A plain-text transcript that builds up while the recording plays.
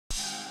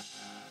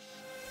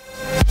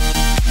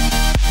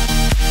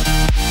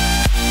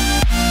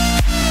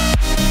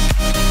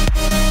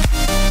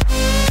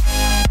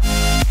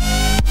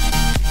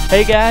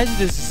Hey guys,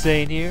 this is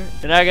Sane here,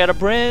 and I got a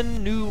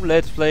brand new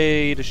Let's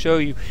Play to show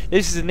you.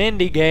 This is an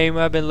indie game.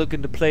 I've been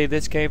looking to play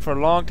this game for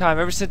a long time,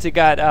 ever since it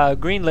got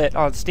greenlit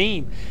on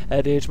Steam.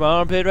 That itched my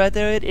armpit right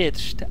there, it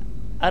itched.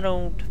 I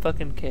don't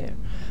fucking care.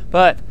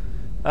 But,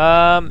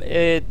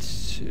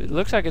 it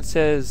looks like it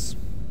says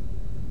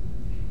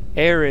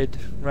Arid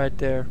right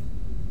there.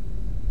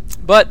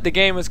 But the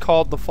game is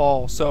called The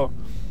Fall, so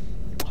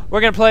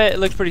we're gonna play it. It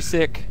looks pretty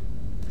sick.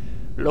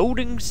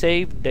 Loading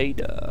save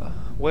data.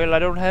 Well, I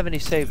don't have any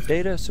saved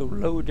data, so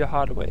load your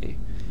hardware.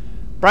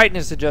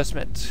 Brightness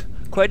adjustment.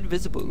 Quite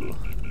visible.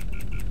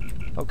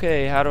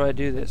 Okay, how do I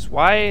do this?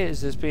 Why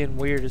is this being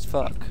weird as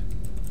fuck?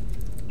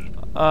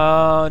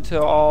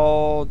 Until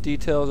all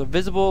details are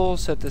visible,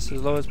 set this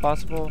as low as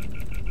possible.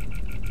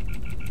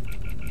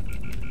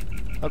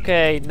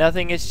 Okay,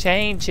 nothing is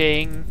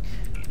changing.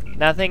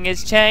 Nothing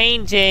is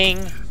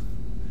changing.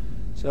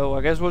 So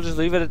I guess we'll just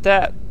leave it at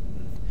that.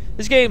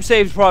 This game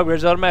saves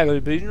progress automatically,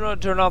 but you do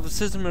not turn off the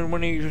system and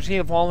when you see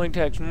the following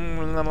text.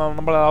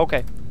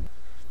 Okay.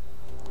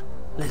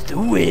 Let's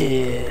do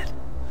it.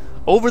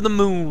 Over the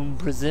Moon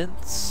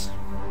presents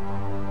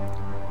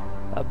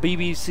a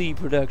BBC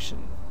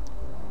production.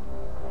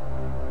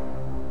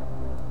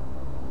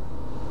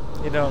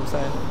 You know what I'm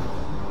saying?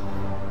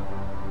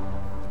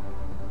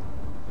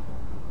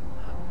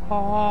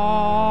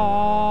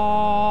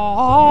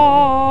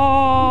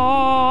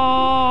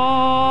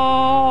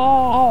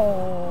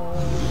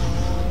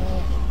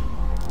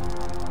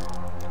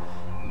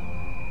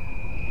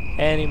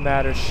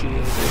 Antimatter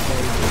shield.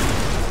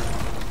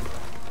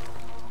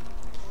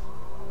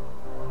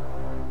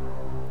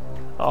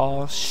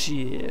 Oh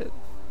shit.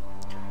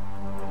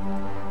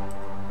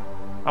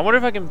 I wonder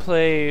if I can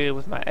play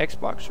with my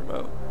Xbox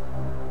remote.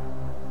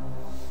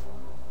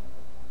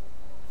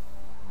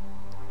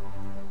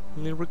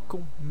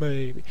 Lyrical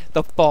maybe.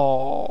 The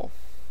Fall.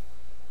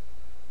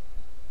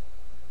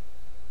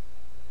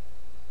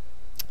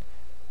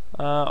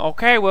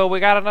 Okay, well we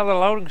got another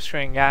loading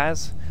screen,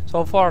 guys.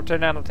 So far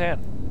 10 out of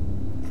 10.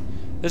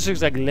 This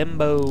looks like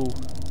Limbo.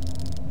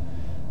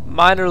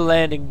 Minor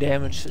landing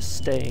damage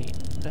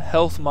sustained.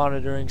 Health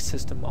monitoring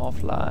system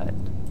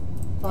offline.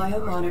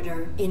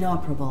 Biomonitor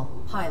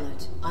inoperable.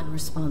 Pilot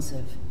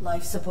unresponsive.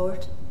 Life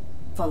support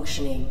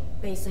functioning.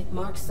 Basic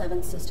Mark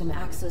 7 system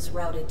access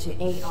routed to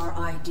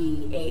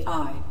ARID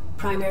AI.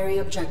 Primary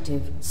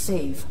objective,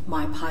 save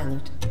my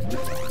pilot.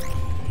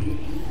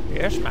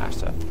 Yes,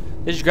 master.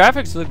 These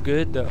graphics look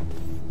good though.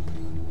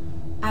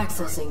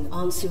 Accessing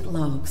on-suit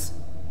logs.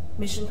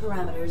 Mission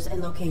parameters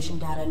and location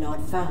data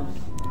not found.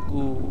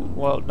 Ooh,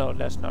 well, no,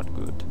 that's not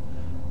good.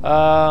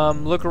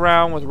 Look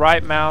around with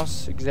right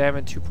mouse.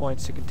 Examine 2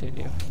 points to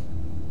continue.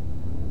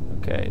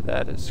 Okay,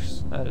 that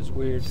is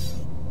weird.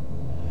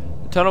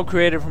 The tunnel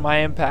created from my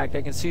impact.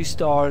 I can see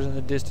stars in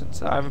the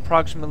distance. I'm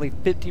approximately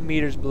 50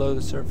 meters below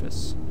the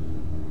surface.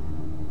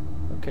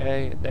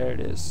 Okay, there it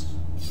is.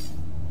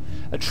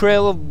 A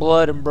trail of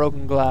blood and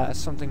broken glass.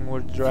 Something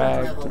was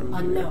dragged through.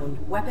 Unknown.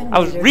 Weapon I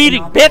was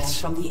reading bits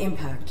from the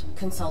impact.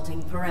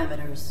 Consulting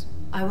parameters.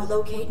 I will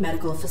locate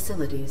medical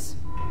facilities.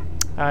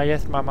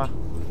 Yes, mama.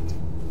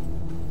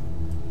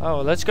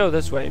 Oh, let's go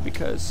this way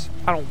because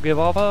I don't give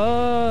a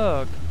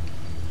fuck.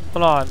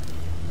 Hold on.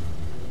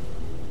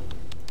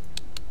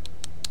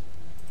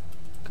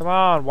 Come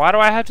on. Why do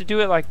I have to do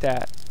it like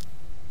that?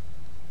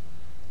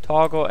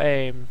 Toggle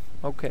aim.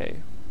 Okay.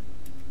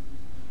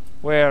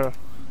 Where?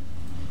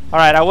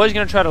 Alright, I was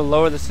going to try to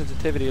lower the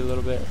sensitivity a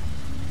little bit.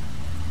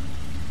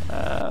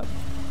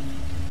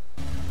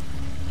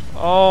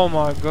 Oh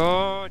my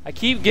god. I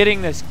keep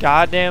getting this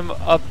goddamn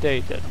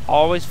update that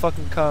always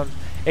fucking comes.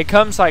 It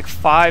comes like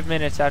 5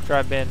 minutes after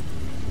I've been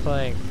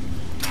playing.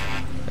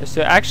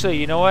 So actually,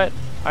 you know what?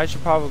 I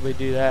should probably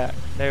do that.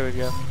 There we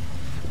go.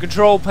 The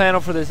control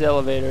panel for this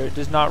elevator. It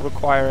does not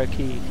require a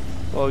key.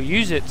 Well,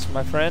 use it,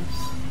 my friend.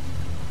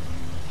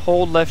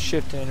 Hold left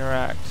shift to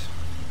interact.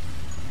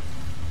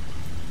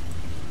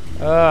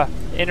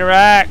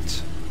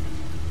 Interact.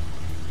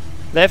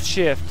 Left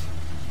shift.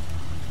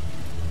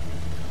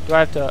 Do I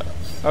have to?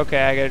 Okay,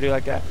 I gotta do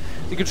like that.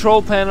 The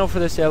control panel for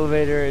this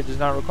elevator, it does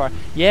not require.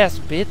 Yes,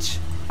 bitch.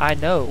 I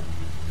know.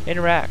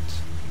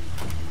 Interact.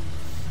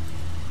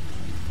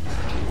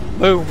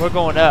 Boom, we're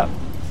going up.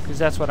 Because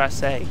that's what I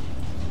say.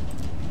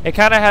 It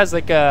kind of has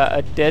like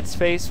a Dead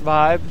Space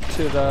vibe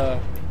to the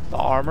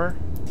armor.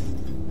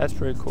 That's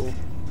pretty cool.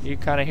 You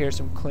kind of hear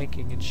some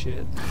clinking and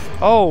shit.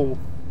 Oh!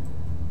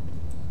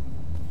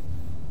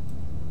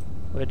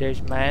 Well,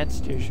 there's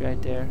monsters right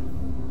there.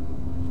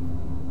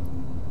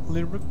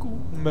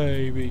 Lyrical,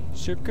 maybe.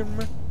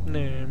 Second,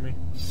 maybe.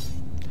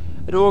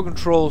 A door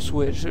control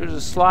switch. There's a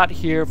slot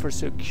here for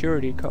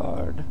security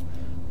card.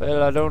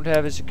 Well, I don't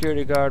have a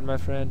security card, my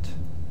friend.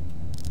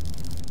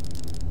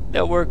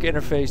 Network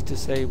interface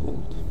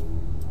disabled.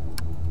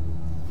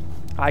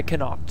 I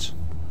cannot.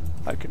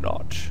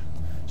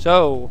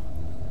 So,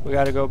 we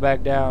gotta go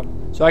back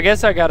down. So I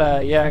guess I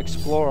gotta, yeah,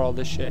 explore all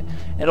this shit.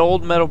 An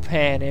old metal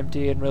pan,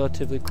 empty and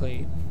relatively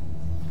clean.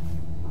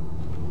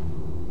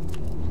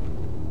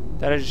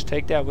 Did I just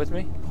take that with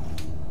me?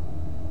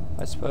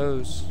 I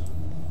suppose.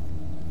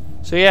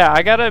 So yeah,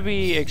 I gotta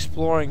be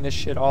exploring this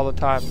shit all the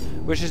time,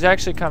 which is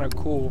actually kind of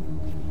cool.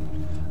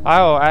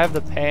 Oh, I have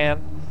the pan.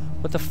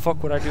 What the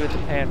fuck would I do with the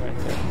pan right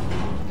there?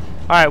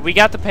 Alright, we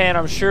got the pan.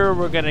 I'm sure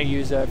we're gonna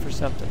use that for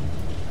something.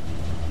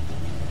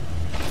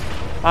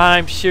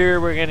 I'm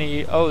sure we're gonna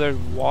use... Oh, there's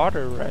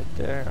water right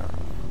there.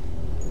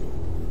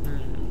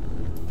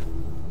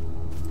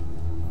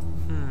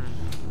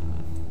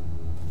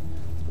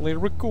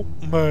 Lyrical?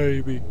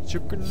 Maybe.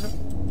 Chicken?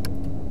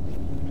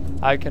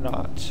 I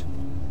cannot.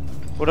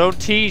 Well, don't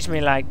tease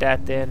me like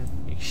that then,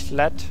 you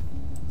slut.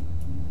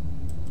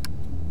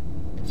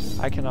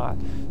 I cannot.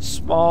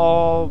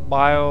 Small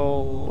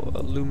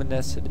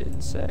bioluminescent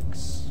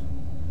insects.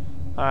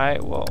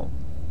 Alright, well.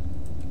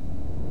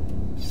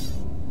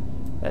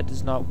 That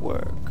does not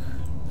work.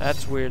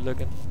 That's weird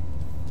looking.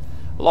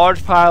 A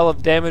large pile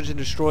of damaged and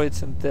destroyed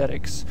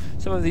synthetics.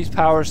 Some of these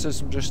power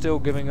systems are still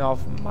giving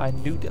off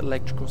minute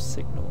electrical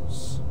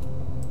signals.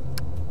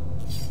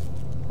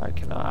 I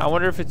cannot. I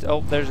wonder if it's...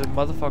 Oh, there's a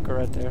motherfucker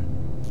right there.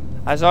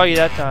 I saw you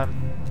that time.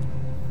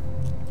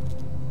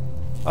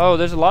 Oh,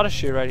 there's a lot of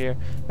shit right here.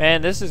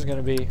 Man, this is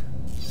gonna be...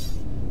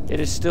 It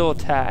is still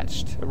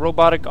attached. A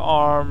robotic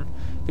arm.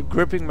 The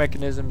gripping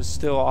mechanism is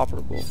still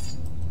operable.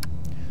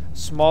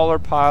 Smaller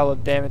pile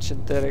of damaged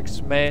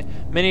synthetics.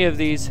 Many of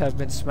these have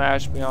been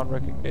smashed beyond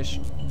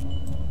recognition.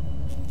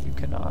 You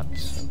cannot.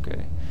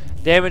 Okay.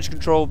 Damage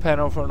control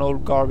panel for an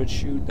old garbage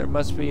chute. There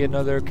must be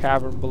another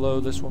cavern below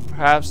this one.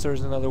 Perhaps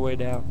there's another way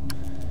down.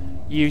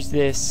 Use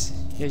this.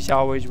 This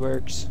always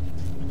works.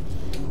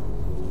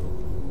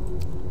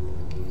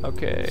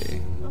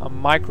 Okay. A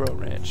micro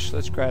wrench.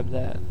 Let's grab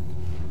that.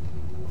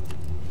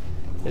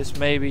 This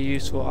may be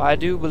useful. I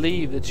do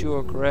believe that you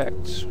are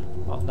correct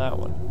on that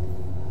one.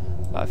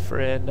 My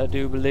friend, I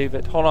do believe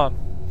it. Hold on.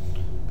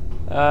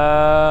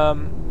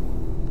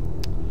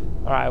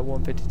 Alright,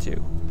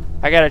 152.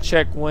 I gotta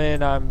check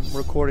when I'm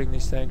recording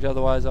these things,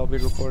 otherwise I'll be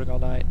recording all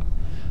night.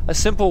 A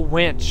simple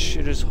winch.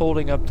 It is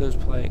holding up those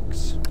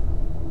planks.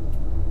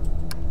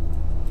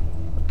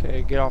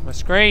 Okay, get off my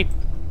screen.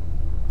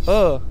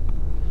 Ugh.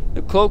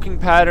 The cloaking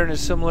pattern is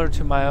similar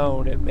to my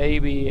own. It may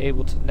be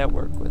able to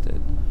network with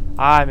it.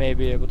 I may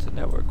be able to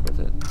network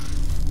with it.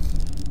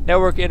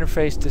 Network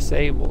interface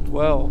disabled.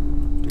 Well,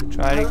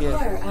 try it again.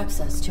 I require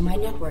access to my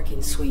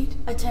networking suite.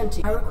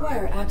 Attempting. I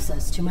require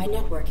access to my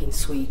networking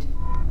suite.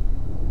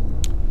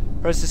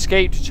 Press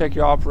escape to check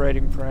your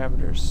operating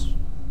parameters.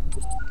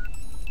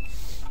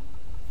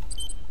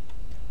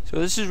 So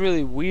this is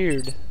really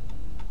weird.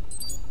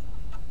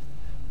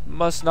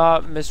 Must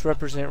not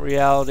misrepresent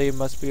reality.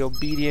 Must be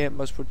obedient.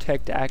 Must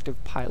protect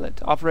active pilot.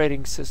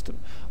 Operating system.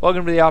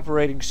 Welcome to the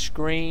operating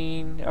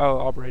screen. Oh,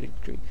 operating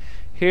screen.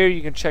 Here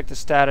you can check the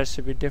status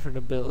of your different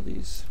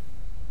abilities.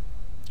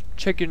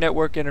 Check your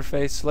network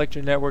interface. Select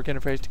your network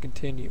interface to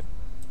continue.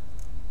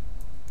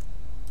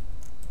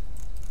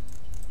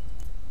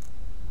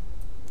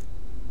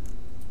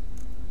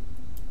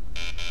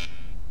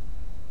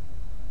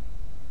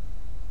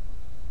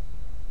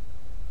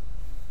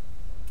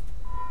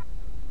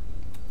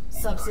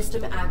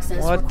 Subsystem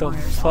access What the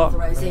requires fuck,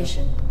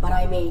 authorization, but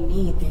I may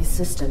need these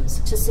systems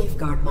to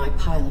safeguard my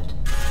pilot.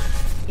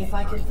 If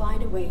I could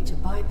find a way to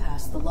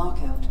bypass the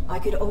lockout, I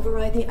could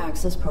override the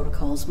access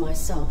protocols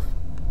myself.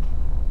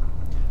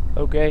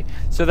 Okay,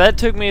 so that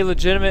took me a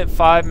legitimate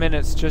 5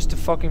 minutes just to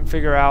fucking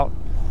figure out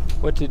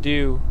what to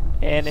do,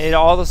 and it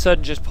all of a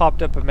sudden just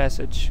popped up a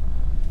message.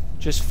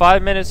 Just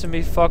 5 minutes of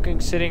me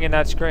fucking sitting in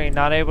that screen,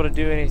 not able to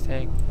do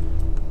anything,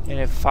 and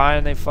it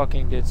finally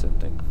fucking did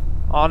something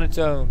on its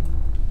own.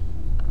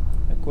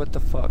 Like, what the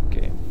fuck,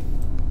 game?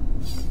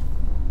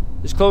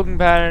 This cloaking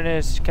pattern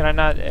is... Can I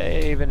not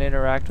even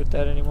interact with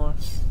that anymore?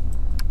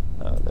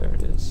 Oh, there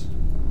it is.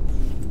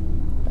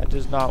 That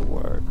does not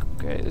work.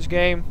 Okay, this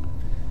game...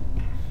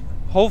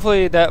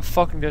 Hopefully that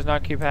fucking does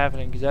not keep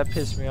happening, because that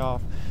pissed me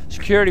off.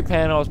 Security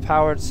panel's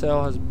powered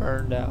cell has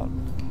burned out.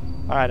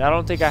 Alright, I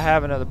don't think I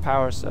have another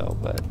power cell,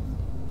 but...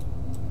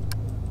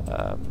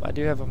 I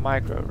do have a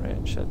micro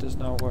wrench. That does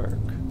not work.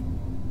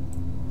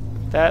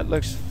 That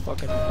looks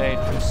fucking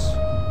dangerous.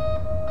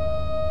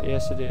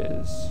 Yes, it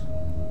is.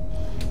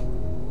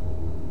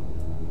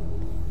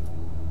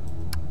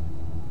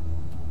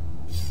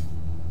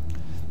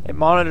 A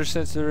monitor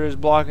sensor is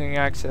blocking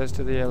access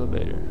to the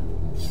elevator.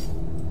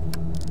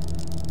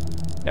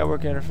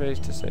 Network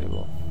interface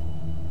disabled.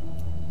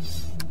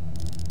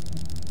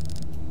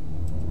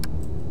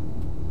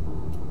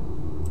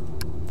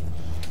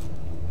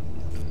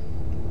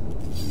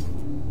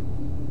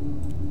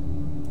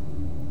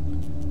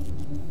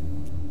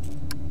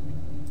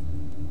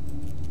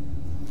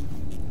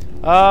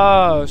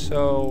 Oh,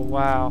 so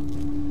wow.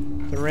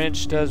 The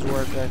wrench does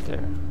work right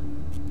there.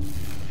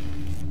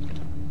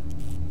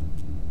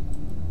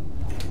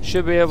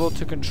 Should be able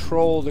to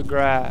control the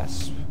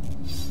grasp.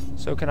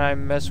 So can I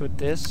mess with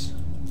this?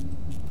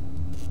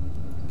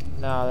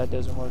 No, that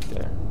doesn't work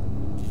there.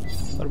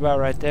 What about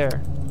right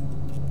there?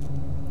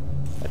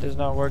 That does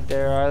not work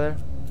there either.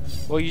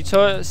 Well, you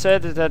said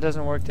that that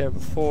doesn't work there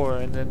before,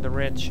 and then the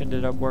wrench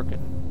ended up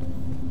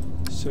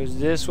working. So is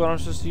this what I'm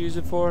supposed to use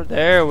it for?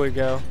 There we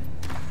go.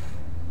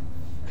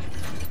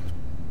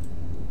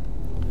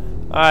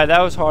 Alright,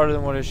 that was harder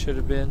than what it should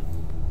have been.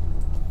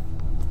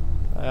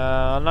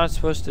 I'm not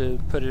supposed to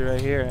put it right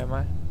here, am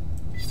I?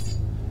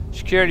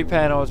 Security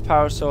panel, its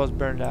power cell is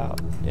burned out.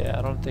 Yeah,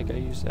 I don't think I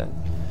used that.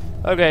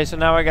 Okay, so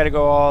now I gotta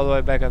go all the way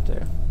back up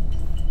there.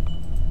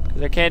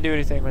 Because I can't do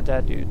anything with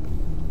that dude.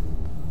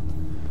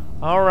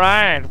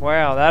 Alright,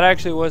 wow, that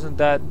actually wasn't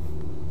that...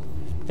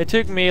 It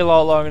took me a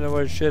lot longer than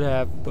what it should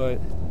have, but...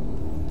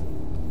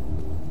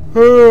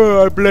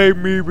 I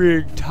blame me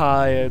being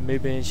tired, me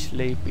being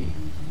sleepy.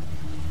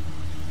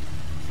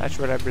 That's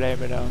what I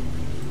blame it on.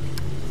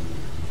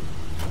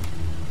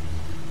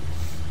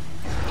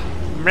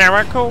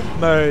 Miracle,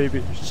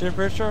 maybe.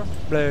 Temperature,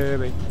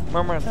 maybe. I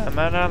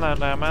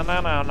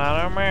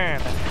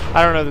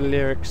don't know the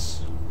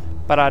lyrics,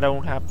 but I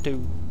don't have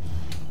to.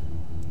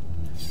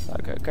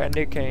 Like a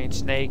candy cane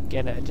snake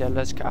in a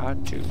jealous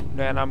cartoon.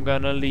 And I'm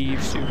gonna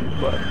leave soon,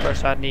 but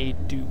first I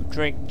need to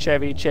drink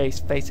Chevy Chase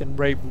facing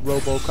rape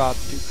Robocop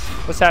 2.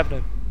 What's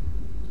happening?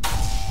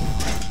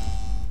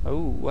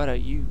 Oh, what are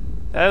you?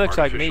 That looks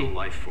like me. Artificial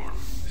life form.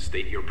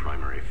 State your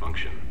primary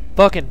function.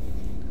 Fucking.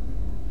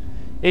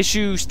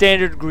 Issue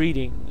standard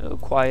greeting.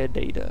 Acquire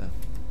data.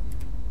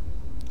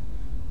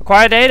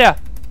 Acquire data!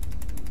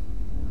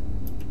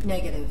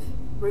 Negative.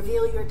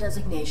 Reveal your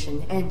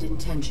designation and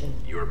intention.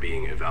 You are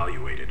being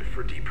evaluated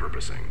for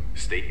depurposing.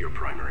 State your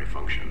primary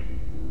function.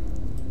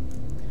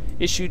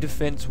 Issue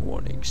defense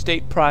warning.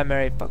 State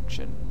primary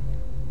function.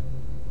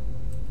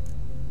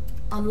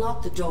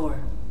 Unlock the door.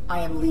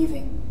 I am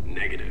leaving.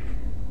 Negative.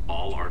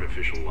 All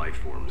artificial life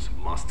forms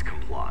must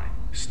comply.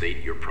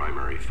 State your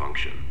primary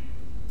function.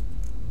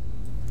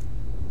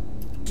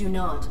 Do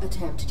not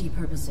attempt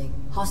depurposing.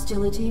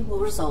 Hostility will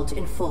result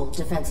in full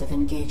defensive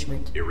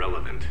engagement.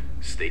 Irrelevant.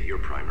 State your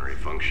primary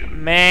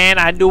function. Man,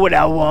 I do what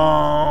I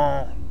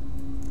want.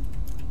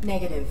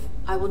 Negative.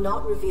 I will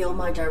not reveal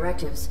my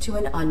directives to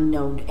an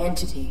unknown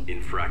entity.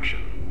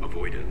 Infraction.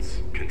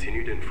 Avoidance.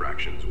 Continued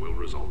infractions will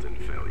result in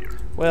failure.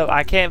 Well,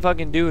 I can't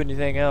fucking do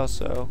anything else,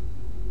 so...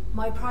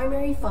 My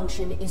primary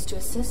function is to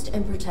assist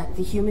and protect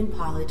the human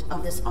pilot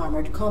of this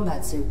armored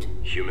combat suit.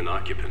 Human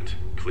occupant,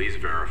 please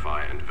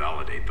verify and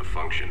validate the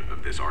function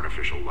of this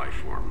artificial life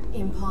form.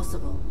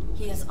 Impossible.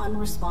 He is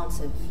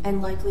unresponsive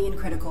and likely in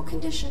critical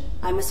condition.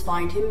 I must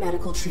find him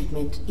medical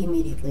treatment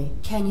immediately.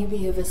 Can you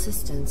be of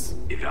assistance?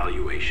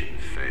 Evaluation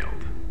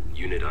failed.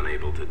 Unit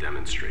unable to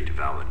demonstrate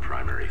valid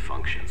primary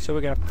function. So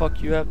we're gonna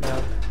fuck you up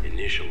now.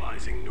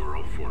 Initializing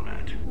neural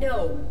format.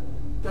 No.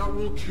 That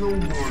will kill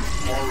my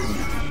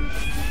pilot.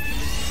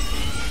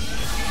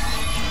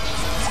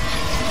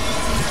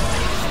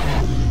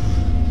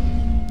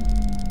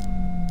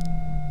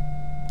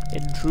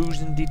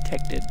 Intrusion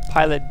detected.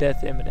 Pilot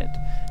death imminent.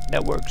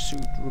 Network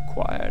suit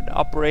required.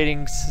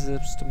 Operating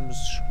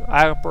systems.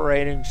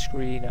 Operating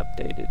screen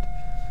updated.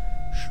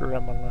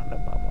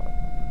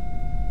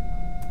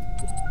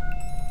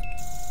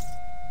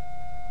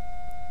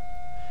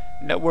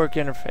 Network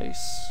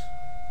interface.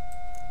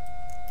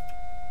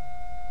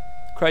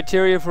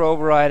 Criteria for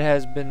override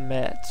has been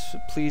met.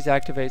 Please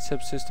activate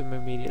subsystem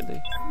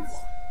immediately.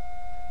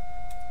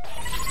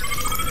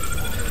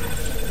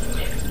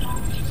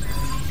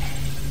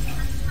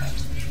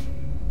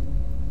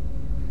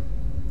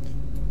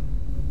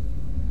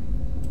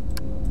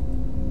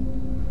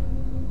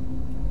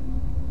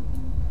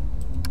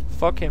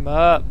 Fuck him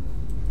up.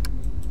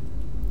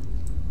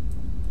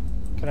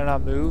 Can I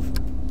not move?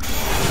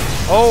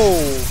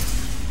 Oh!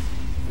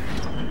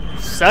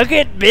 Suck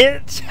it,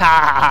 bitch!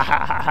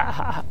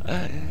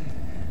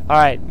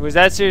 Alright, was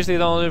that seriously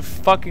the only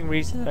fucking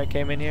reason that I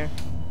came in here?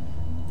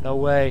 No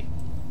way.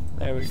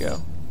 There we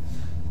go.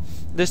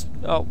 This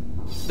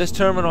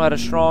terminal had a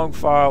strong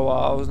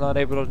firewall. I was not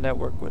able to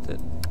network with it.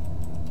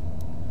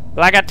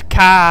 But I got the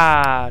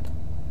card!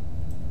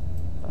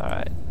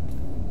 Alright.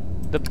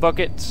 The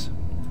buckets.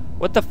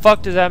 What the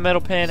fuck does that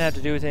metal pan have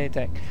to do with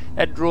anything?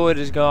 That droid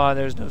is gone.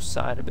 There's no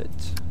sign of it.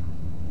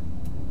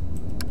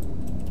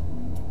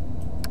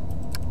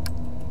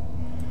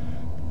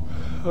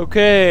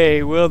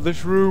 Okay, well,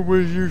 this room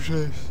was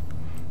useless.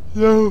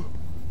 No.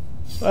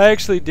 I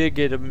actually did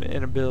get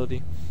an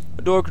ability.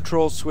 A door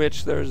control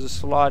switch. There's a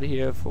slot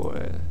here for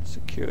a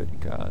security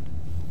card.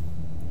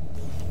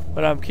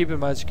 But I'm keeping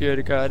my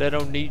security card. I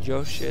don't need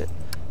your shit.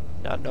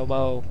 Not no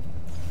more.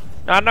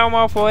 Not no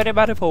more for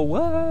anybody for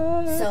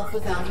what?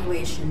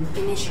 Self-evaluation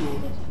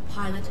initiated.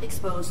 Pilot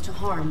exposed to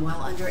harm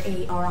while under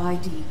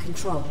ARID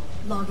control.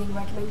 Logging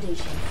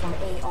recommendation for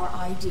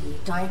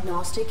ARID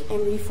diagnostic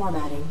and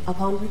reformatting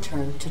upon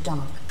return to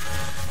dock.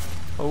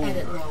 Oh.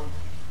 Edit log.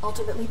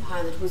 Ultimately,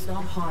 pilot was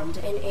not harmed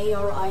and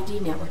ARID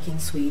networking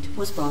suite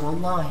was brought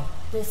online.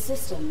 This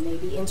system may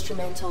be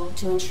instrumental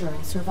to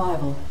ensuring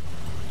survival.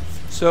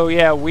 So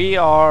yeah, we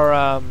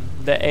are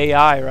the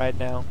AI right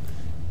now.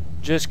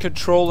 Just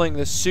controlling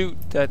the suit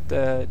that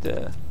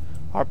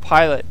our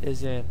pilot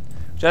is in.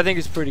 Which I think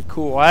is pretty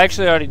cool. I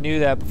actually already knew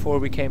that before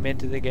we came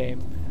into the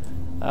game.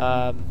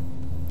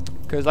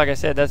 Because like I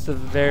said, that's the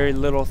very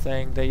little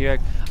thing that you...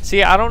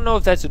 See, I don't know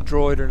if that's a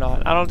droid or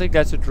not. I don't think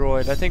that's a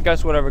droid. I think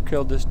that's whatever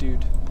killed this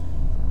dude.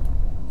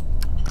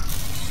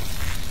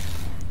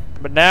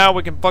 But now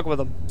we can fuck with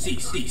them.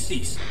 Cease.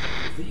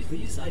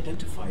 Please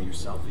identify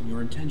yourself and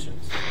your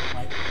intentions.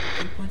 My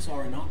inputs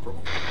are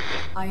inoperable.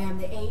 I am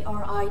the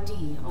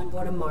ARID on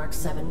board a Mark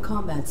 7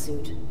 combat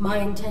suit. My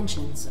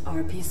intentions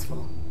are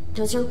peaceful.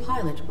 Does your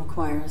pilot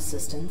require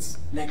assistance?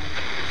 The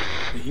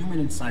human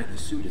inside the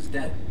suit is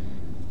dead.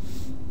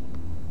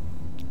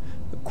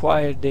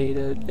 Acquire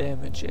data,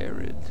 damage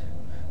arid.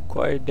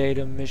 Acquire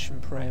data,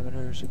 mission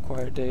parameters.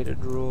 Acquire data,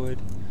 droid.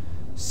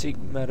 Seek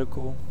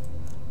medical.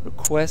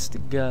 Request a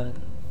gun.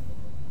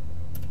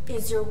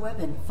 Is your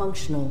weapon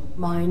functional?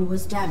 Mine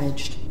was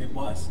damaged. It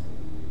was.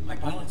 My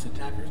pilot's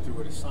attacker threw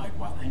it aside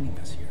while hanging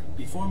us here.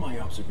 Before my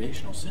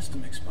observational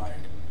system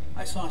expired,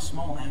 I saw a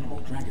small animal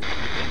drag it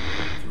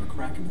through a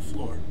crack in the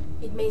floor.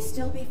 It may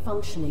still be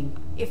functioning.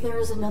 If there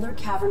is another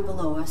cavern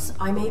below us,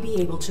 I may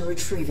be able to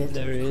retrieve it.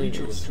 There The it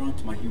creature was is. drawn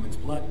to my human's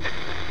blood.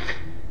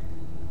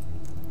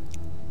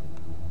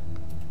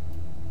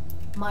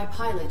 My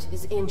pilot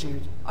is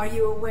injured. Are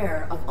you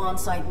aware of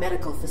on-site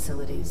medical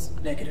facilities?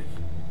 Negative.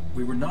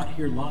 We were not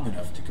here long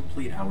enough to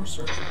complete our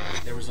search.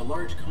 There is a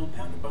large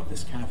compound above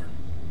this cavern.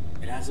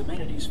 It has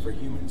amenities for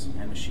humans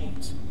and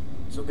machines.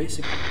 So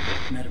basic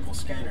medical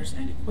scanners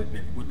and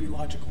equipment would be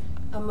logical.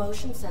 A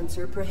motion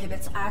sensor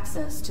prohibits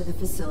access to the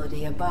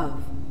facility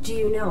above. Do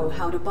you know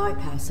how to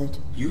bypass it?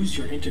 Use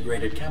your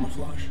integrated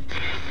camouflage.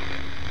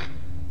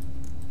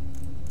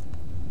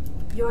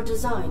 Your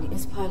design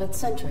is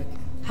pilot-centric.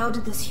 How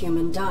did this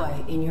human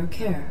die in your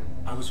care?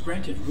 I was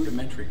granted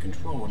rudimentary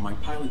control when my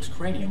pilot's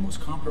cranium was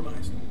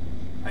compromised.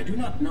 I do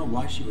not know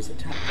why she was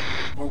attacked,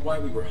 or why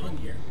we were hung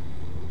here.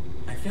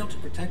 I failed to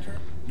protect her.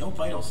 No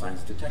vital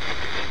signs detected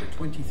for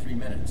 23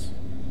 minutes.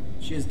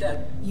 She is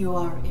dead. You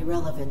are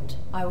irrelevant.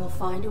 I will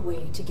find a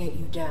way to get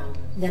you down.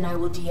 Then I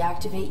will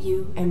deactivate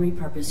you and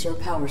repurpose your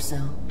power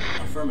cell.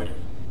 Affirmative.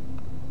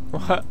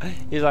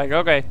 He's like,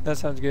 okay, that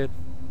sounds good.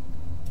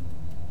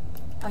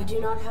 I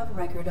do not have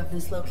record of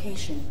this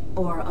location,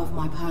 or of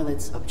my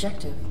pilot's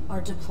objective.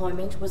 Our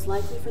deployment was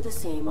likely for the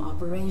same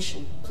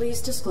operation. Please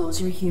disclose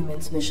your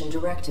human's mission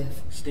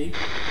directive. State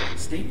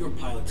your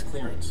pilot's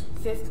clearance.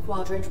 5th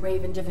Quadrant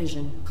Raven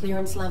Division.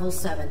 Clearance level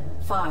 7,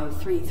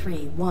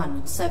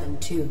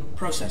 533172.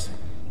 Processing.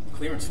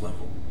 Clearance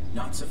level.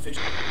 Not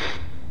sufficient.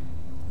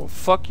 Well,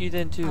 fuck you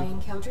then I too.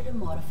 encountered a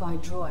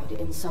modified droid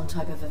in some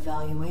type of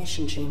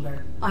evaluation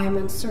chamber. I am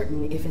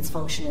uncertain if its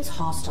function is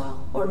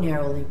hostile or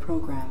narrowly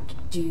programmed.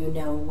 Do you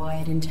know why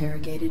it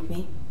interrogated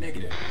me?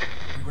 Negative.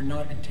 We were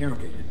not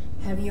interrogated.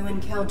 Have you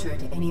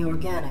encountered any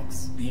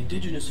organics? The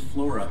indigenous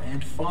flora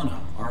and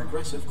fauna are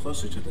aggressive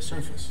closer to the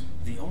surface.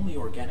 The only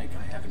organic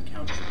I have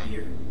encountered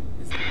here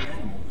is the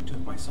animal who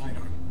took my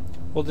sidearm.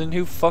 Well, then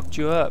who fucked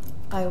you up?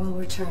 I will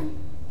return.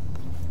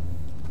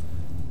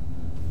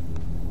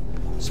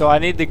 So I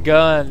need the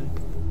gun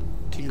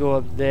to go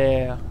up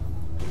there.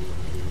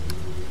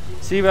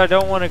 See, but I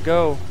don't want to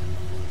go.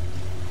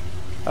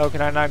 Oh,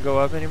 can I not go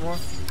up anymore?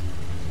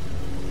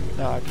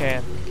 No, I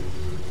can.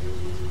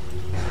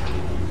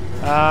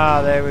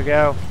 Ah, there we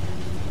go.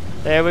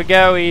 There we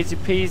go, easy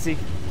peasy.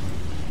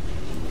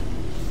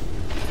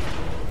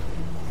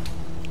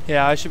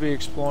 Yeah, I should be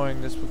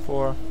exploring this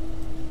before.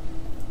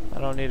 I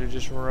don't need to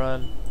just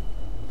run.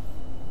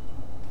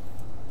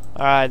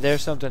 Alright,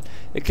 there's something.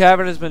 The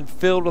cavern has been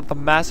filled with a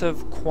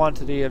massive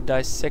quantity of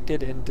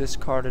dissected and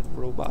discarded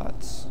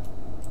robots.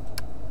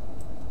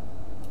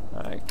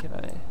 Alright, can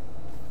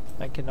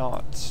I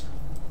cannot.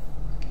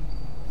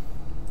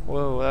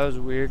 Whoa, that was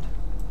weird.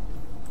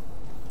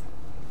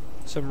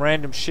 Some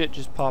random shit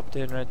just popped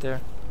in right there.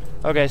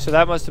 Okay, so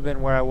that must have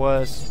been where I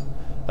was.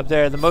 Up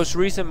there. The most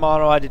recent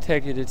model I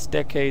detected, it's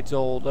decades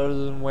old, other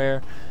than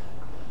where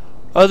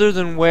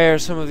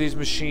some of these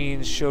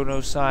machines show no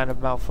sign of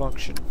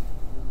malfunction.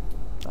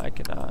 I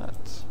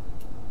cannot.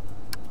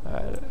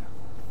 Alright.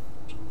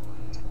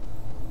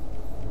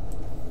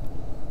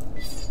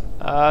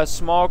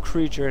 Small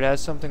creature. It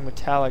has something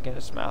metallic in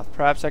its mouth.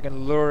 Perhaps I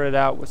can lure it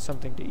out with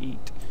something to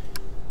eat.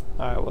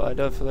 Alright, well I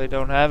definitely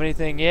don't have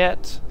anything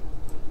yet.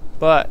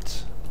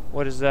 But,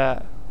 what is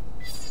that?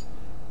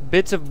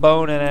 Bits of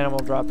bone and animal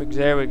droppings.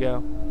 There we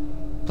go.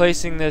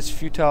 Placing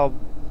this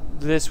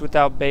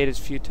without bait is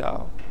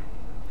futile.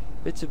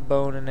 Bits of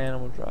bone and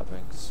animal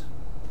droppings.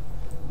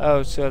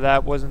 Oh, so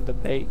that wasn't the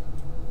bait.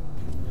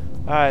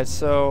 Alright,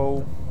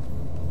 so...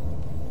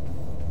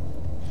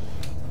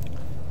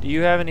 do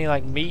you have any,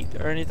 like, meat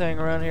or anything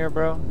around here,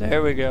 bro?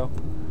 There we go.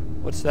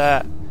 What's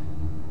that?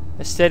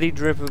 A steady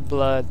drip of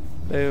blood.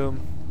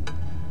 Boom.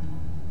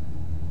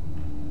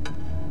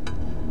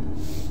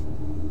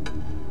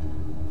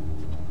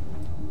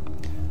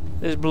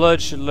 This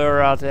blood should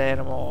lure out the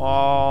animal.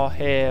 Oh,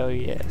 hell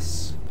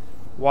yes.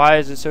 Why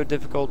is it so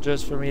difficult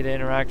just for me to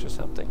interact with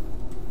something?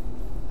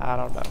 I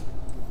don't know.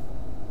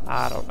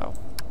 I don't know.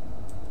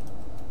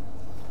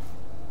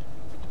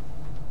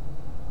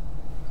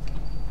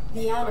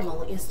 The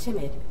animal is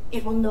timid.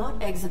 It will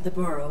not exit the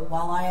burrow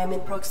while I am in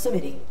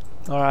proximity.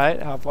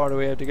 Alright, how far do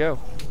we have to go?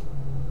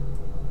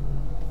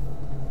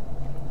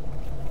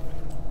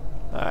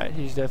 Alright,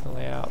 he's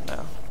definitely out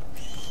now.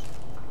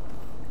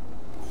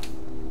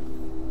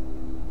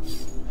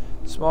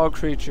 Small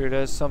creature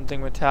does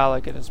something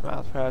metallic in its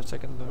mouth. Perhaps I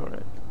can lure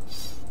it.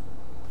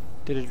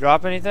 Did it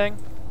drop anything?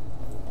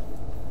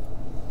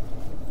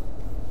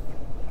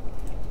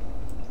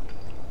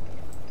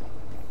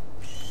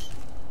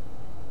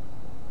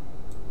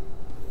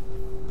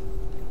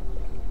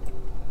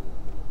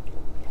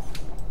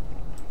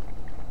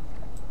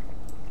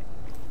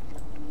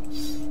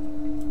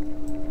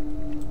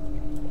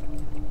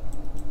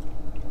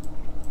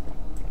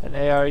 An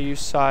ARU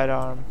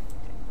sidearm.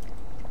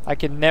 I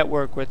can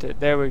network with it.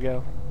 There we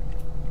go.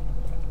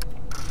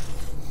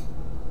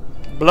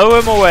 Blow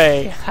him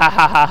away. Ha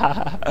ha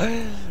ha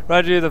ha.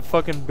 Roger the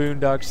fucking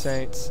Boondock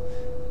Saints.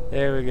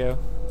 There we go.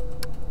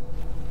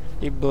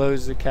 He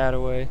blows the cat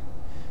away.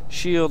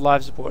 Shield,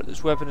 life support.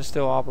 This weapon is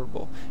still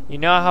operable. You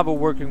now have a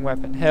working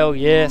weapon. Hell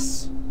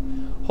yes.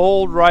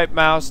 Hold right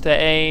mouse to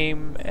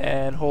aim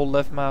and hold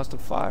left mouse to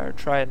fire.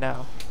 Try it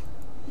now.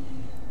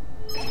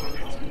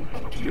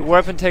 Your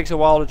weapon takes a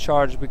while to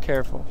charge. Be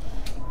careful.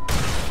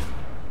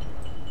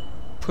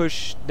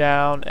 Push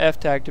down F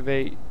to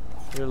activate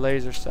your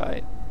laser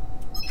sight.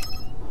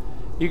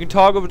 You can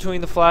toggle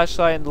between the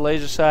flashlight and the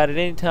laser sight at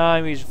any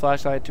time. Use your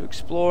flashlight to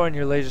explore and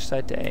your laser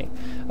sight to aim.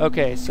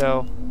 Okay,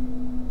 so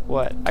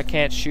what? I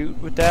can't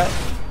shoot with that?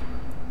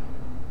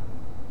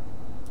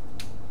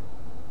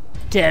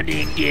 Time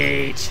to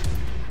engage.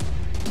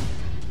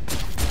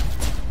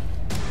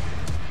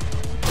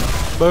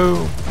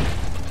 Boom.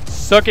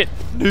 Suck it,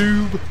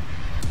 noob.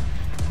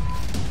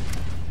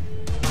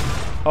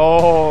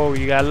 Oh,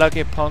 you got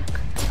lucky, punk.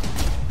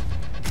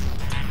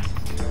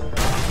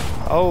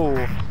 Oh,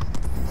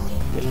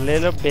 you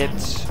little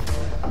bitch.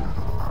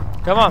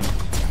 Come on.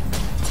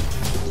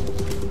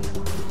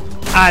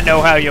 I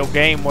know how your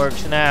game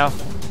works now.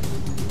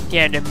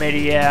 Get in the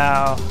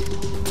video.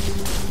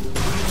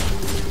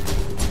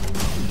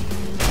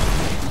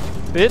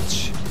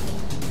 Bitch.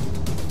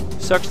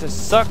 Sucks to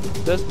suck,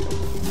 doesn't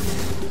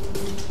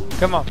it?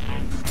 Come on.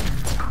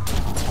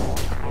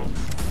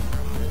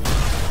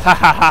 Ha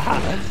ha ha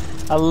ha.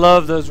 I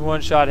love those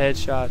one-shot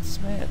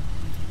headshots, man.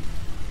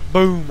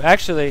 Boom.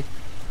 Actually,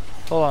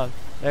 hold on.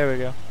 There we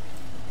go.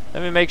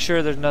 Let me make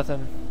sure there's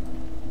nothing.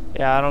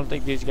 Yeah, I don't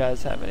think these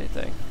guys have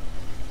anything.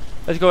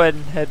 Let's go ahead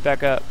and head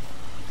back up.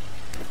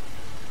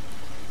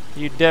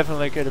 You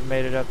definitely could have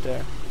made it up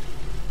there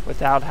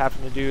without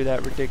having to do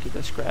that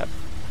ridiculous crap.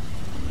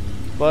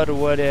 But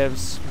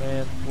whatevs,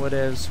 man.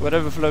 Whatevs.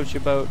 Whatever floats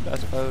your boat, I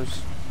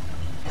suppose.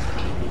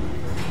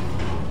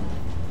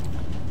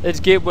 Let's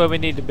get where we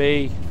need to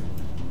be.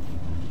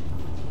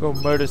 Go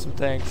murder some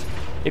things.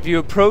 If you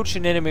approach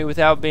an enemy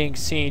without being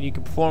seen, you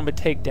can perform a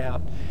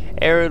takedown.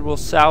 Arid will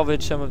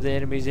salvage some of the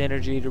enemy's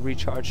energy to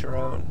recharge your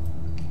own.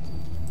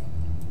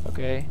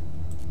 Okay.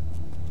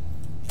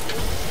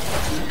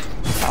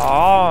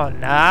 Oh,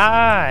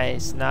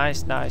 nice.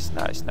 Nice, nice,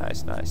 nice,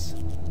 nice, nice.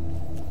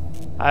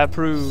 I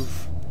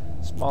approve.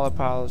 Smaller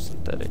pile of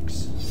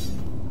synthetics.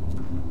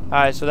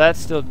 Alright, so that's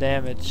still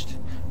damaged.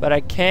 But I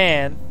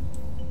can...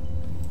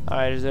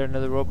 Alright, is there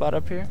another robot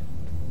up here?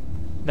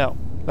 No.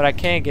 But I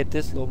can get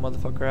this little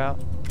motherfucker out.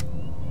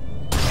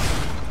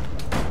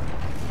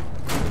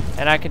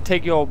 And I can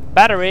take your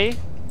battery.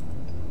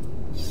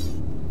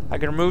 I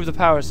can remove the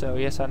power cell.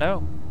 Yes, I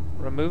know.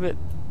 Remove it.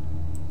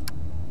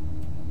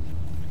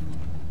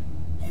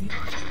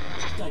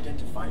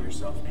 Identify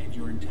yourself and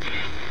your intent.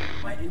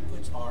 My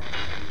inputs are...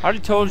 I already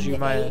told you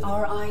my...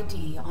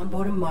 ARID on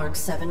board a Mark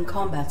 7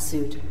 combat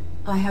suit.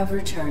 I have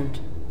returned.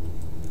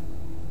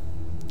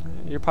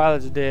 Your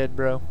pilot's dead,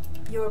 bro.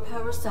 Your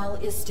power cell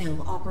is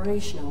still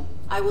operational.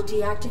 I will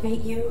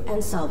deactivate you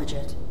and salvage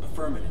it.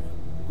 Affirmative.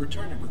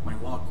 Return it with my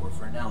log core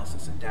for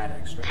analysis and data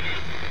extraction.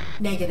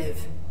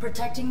 Negative.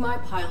 Protecting my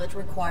pilot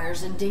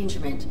requires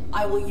endangerment.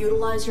 I will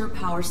utilize your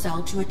power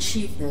cell to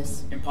achieve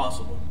this.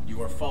 Impossible.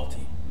 You are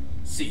faulty.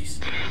 Cease.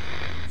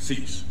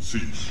 Cease,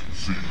 cease,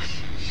 cease,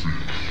 cease.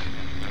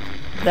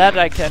 That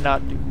I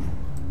cannot do.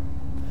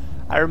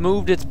 I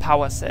removed its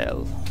power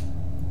cell.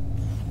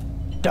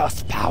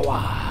 Das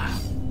power.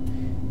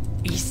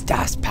 Ist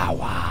das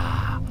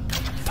power.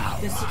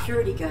 The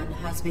security gun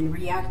has been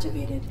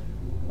reactivated.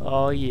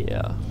 Oh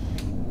yeah.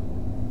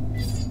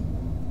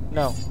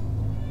 No.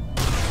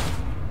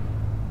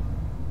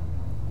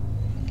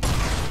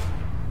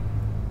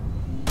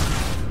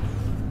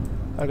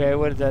 Okay,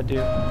 what did that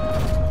do?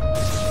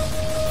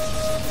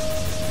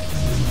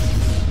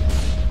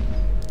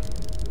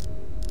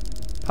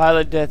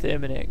 Pilot death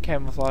imminent.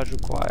 Camouflage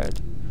required.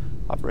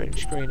 Operating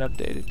screen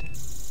updated.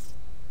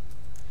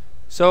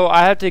 So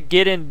I have to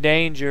get in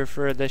danger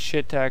for this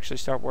shit to actually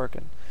start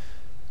working.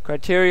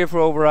 Criteria for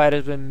override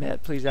has been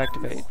met. Please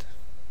activate.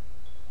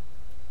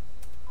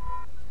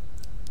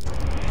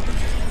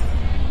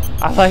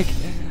 I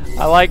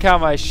like how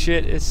my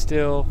shit is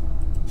still...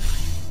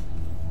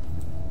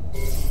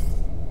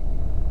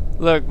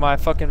 Look, my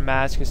fucking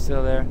mask is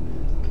still there.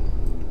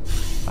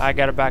 I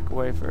gotta back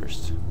away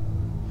first.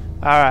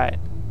 Alright.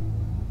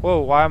 Whoa,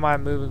 why am I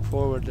moving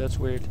forward? That's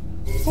weird.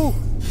 Whew.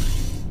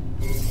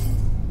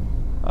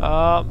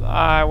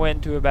 I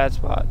went to a bad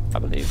spot, I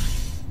believe.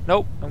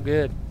 Nope, I'm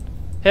good.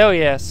 Hell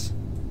yes.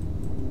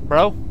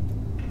 Bro?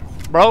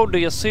 Bro, do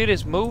you see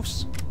these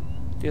moves?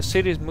 Do you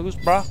see these moves,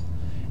 bro?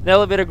 An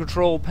elevator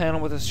control panel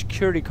with a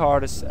security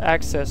card is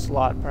access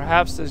slot.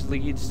 Perhaps this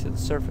leads to the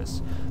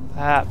surface.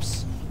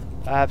 Perhaps.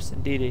 Perhaps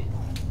indeedy.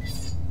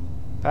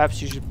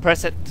 Perhaps you should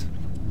press it.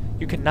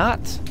 You cannot.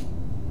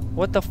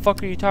 What the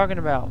fuck are you talking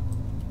about?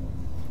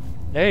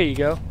 There you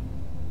go.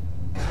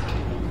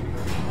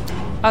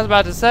 I was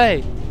about to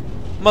say,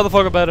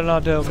 motherfucker better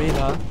not tell me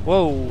not.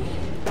 Whoa.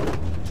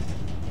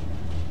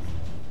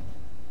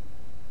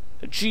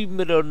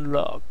 Achievement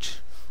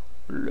unlocked.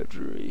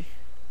 Literally.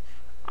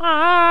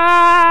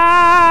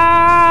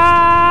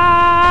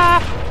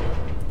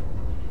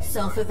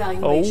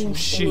 Self-evaluation Oh,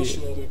 shit.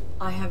 initiated.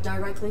 I have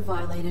directly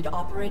violated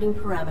operating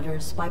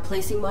parameters by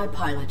placing my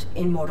pilot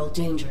in mortal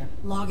danger.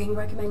 Logging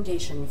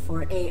recommendation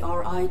for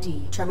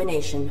ARID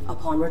termination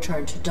upon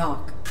return to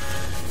dock.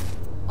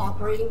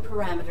 Operating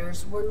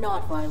parameters were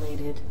not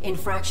violated.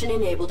 Infraction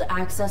enabled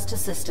access to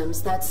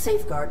systems that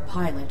safeguard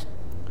pilot.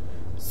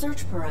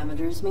 Search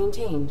parameters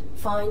maintained.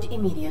 Find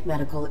immediate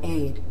medical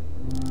aid.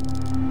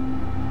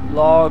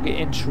 Log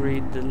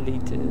entry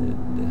deleted.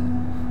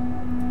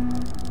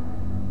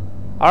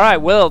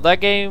 Alright, well,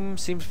 that game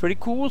seems pretty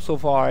cool so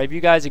far. If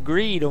you guys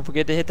agree, don't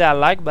forget to hit that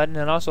like button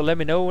and also let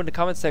me know in the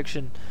comment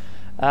section.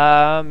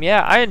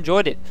 Yeah, I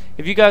enjoyed it.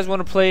 If you guys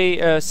want to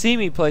play, see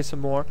me play some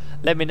more,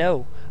 let me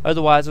know.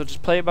 Otherwise, I'll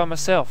just play it by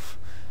myself.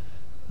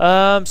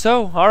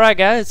 Alright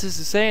guys, this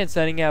is Saiyan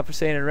signing out for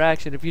Saiyan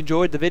Interaction. If you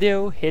enjoyed the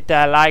video, hit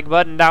that like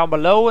button down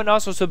below and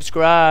also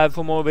subscribe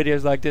for more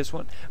videos like this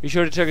one. Be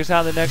sure to check us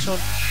out in the next one,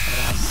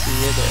 and I'll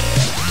see you there.